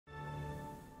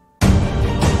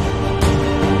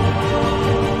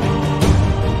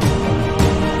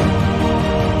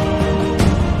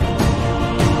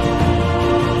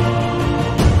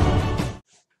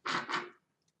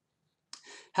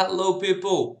Hello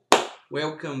people,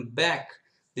 welcome back.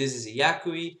 This is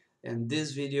Yacuy and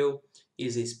this video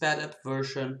is a sped up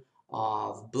version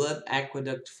of Blood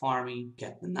Aqueduct farming.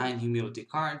 Get the 9 humility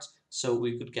cards so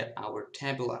we could get our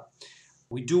Tabula.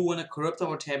 We do want to corrupt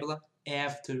our Tabula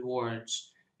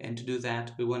afterwards, and to do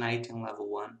that we want item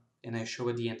level 1, and I show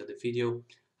at the end of the video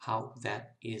how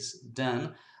that is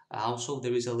done. Also,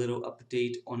 there is a little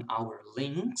update on our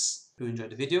links. If you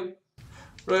enjoyed the video,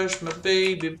 rush my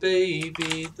baby,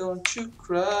 baby, don't you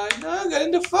cry. No, get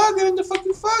in the fog, get in the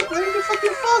fucking fog, get in the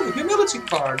fucking fog. Humility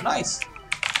card, nice.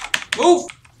 Move!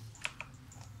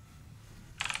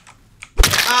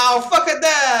 Ow, fuck at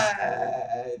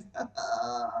that!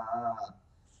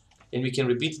 And we can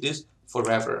repeat this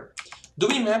forever.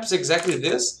 Doing maps exactly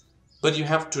this, but you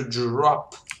have to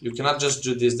drop. You cannot just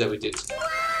do this that we did.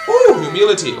 Ooh,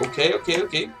 humility. Okay, okay,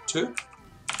 okay. 2.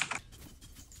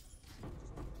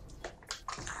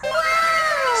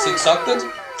 6 octet.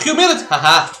 Humility!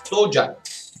 Haha! Told ya.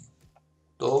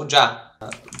 Told ya.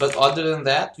 But other than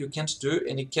that, you can't do,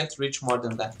 and you can't reach more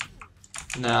than that.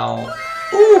 Now,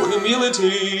 ooh,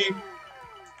 humility!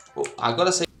 Oh, I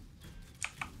gotta say.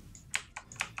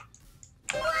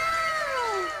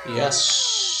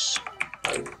 Yes.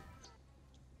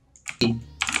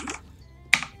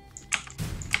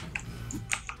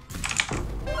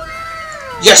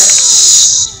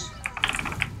 Yes!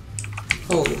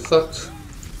 Holy fuck.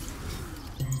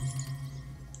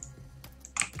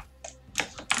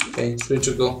 Okay, 3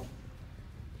 to go.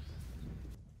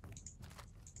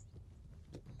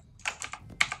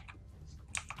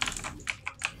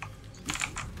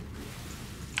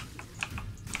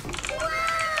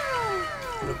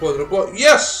 Report.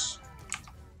 Yes!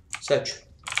 7.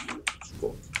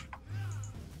 Go.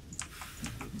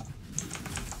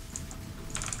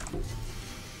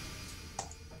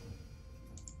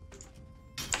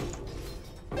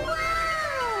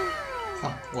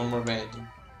 Huh, one more bed.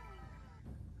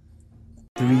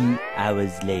 3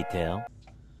 hours later.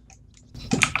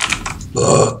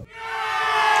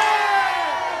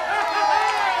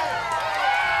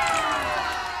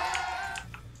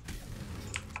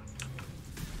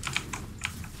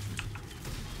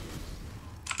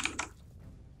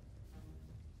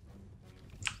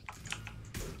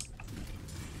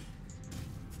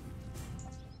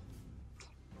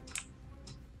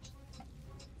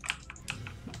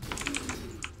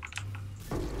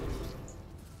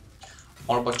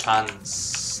 Orbo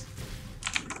chance.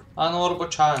 An orbo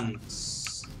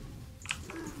chance.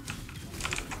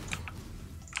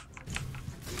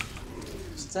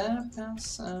 Step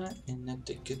outside and I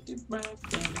take a deep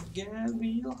breath and I get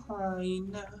real high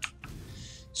now.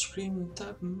 Screaming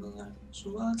top of my lungs,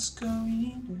 what's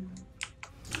going on?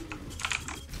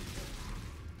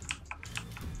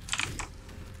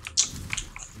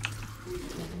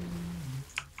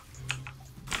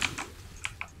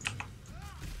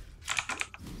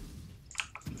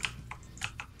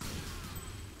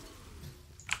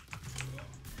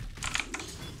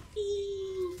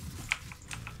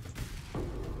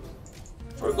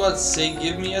 For God's sake,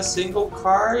 give me a single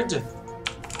card. What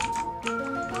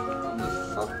the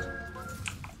fuck?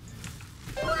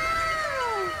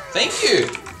 Thank you!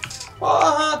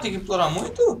 Porra, tem que implorar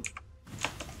muito?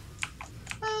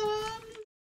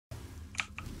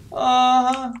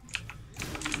 Ah.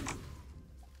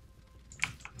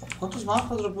 Quantos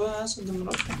mapas dropou essa?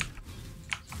 Demorou tempo.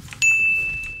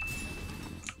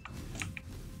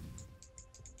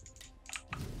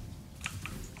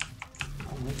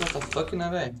 What the fuck, né,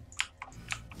 velho?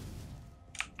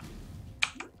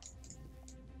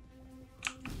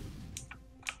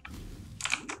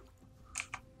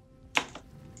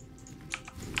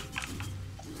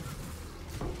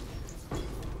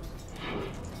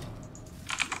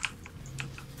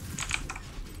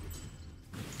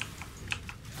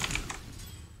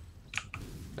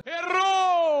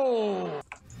 Errou!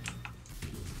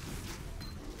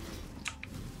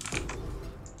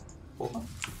 Porra,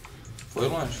 foi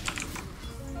longe.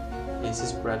 Esse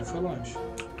spread foi longe.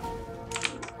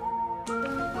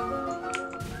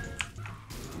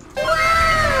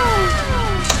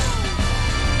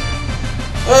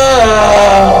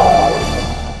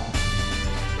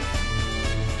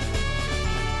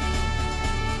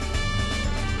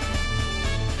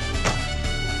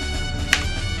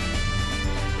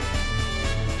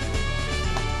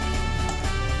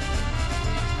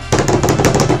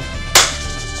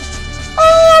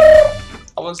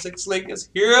 Our 6 link is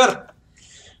here.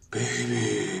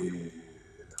 Baby.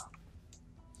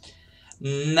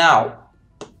 Now,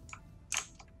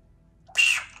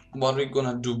 what we're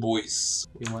gonna do, boys?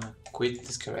 We wanna quit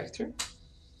this character.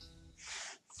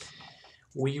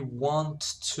 We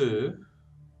want to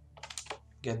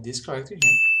get this character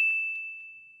here.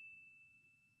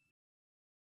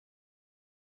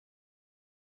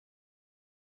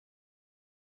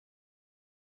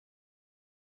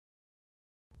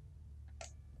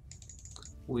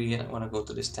 We want to go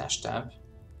to the stash tab.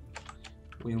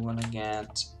 We want to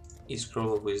get a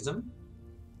scroll of wisdom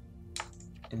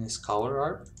in his color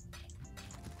art.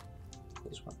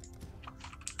 This one.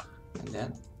 And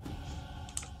then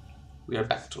we are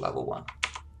back to level 1.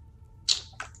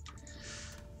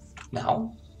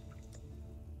 Now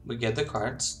we get the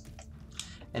cards,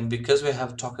 and because we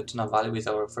have talked to Navali with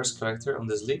our first character on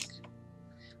this league,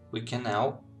 we can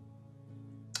now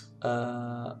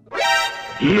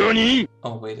NANI?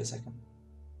 Oh, wait a second.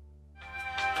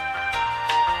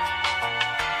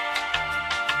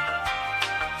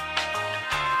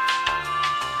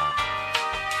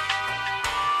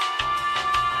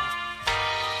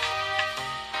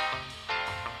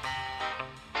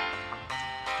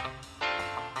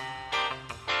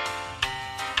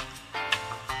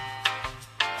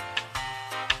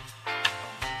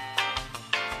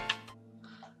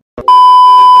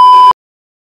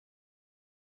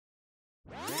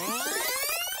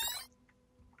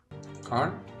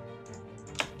 Karn,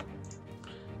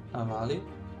 Navali.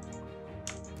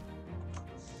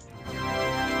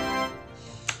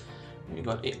 We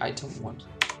got a item 1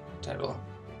 Tabula.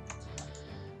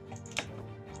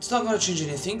 It's not gonna change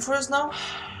anything for us now,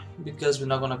 because we're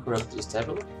not gonna corrupt this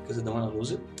Tabula, because I don't wanna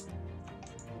lose it.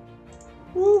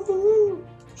 Woohoo!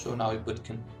 So now we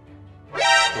can go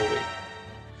away.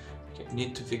 Okay,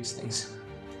 need to fix things.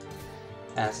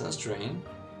 Essence Drain,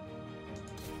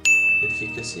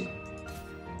 Efficacy,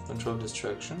 Control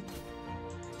Destruction,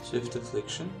 Swift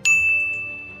Affliction,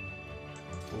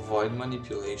 Void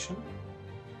Manipulation,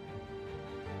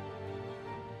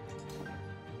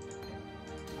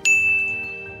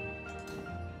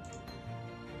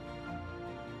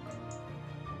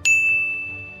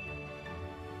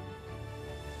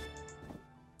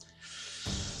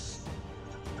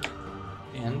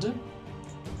 and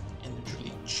Energy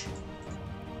Leech.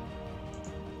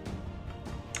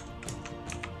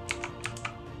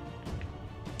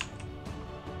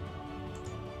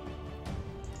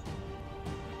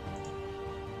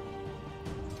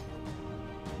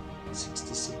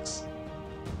 $66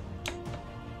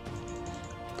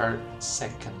 per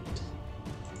second.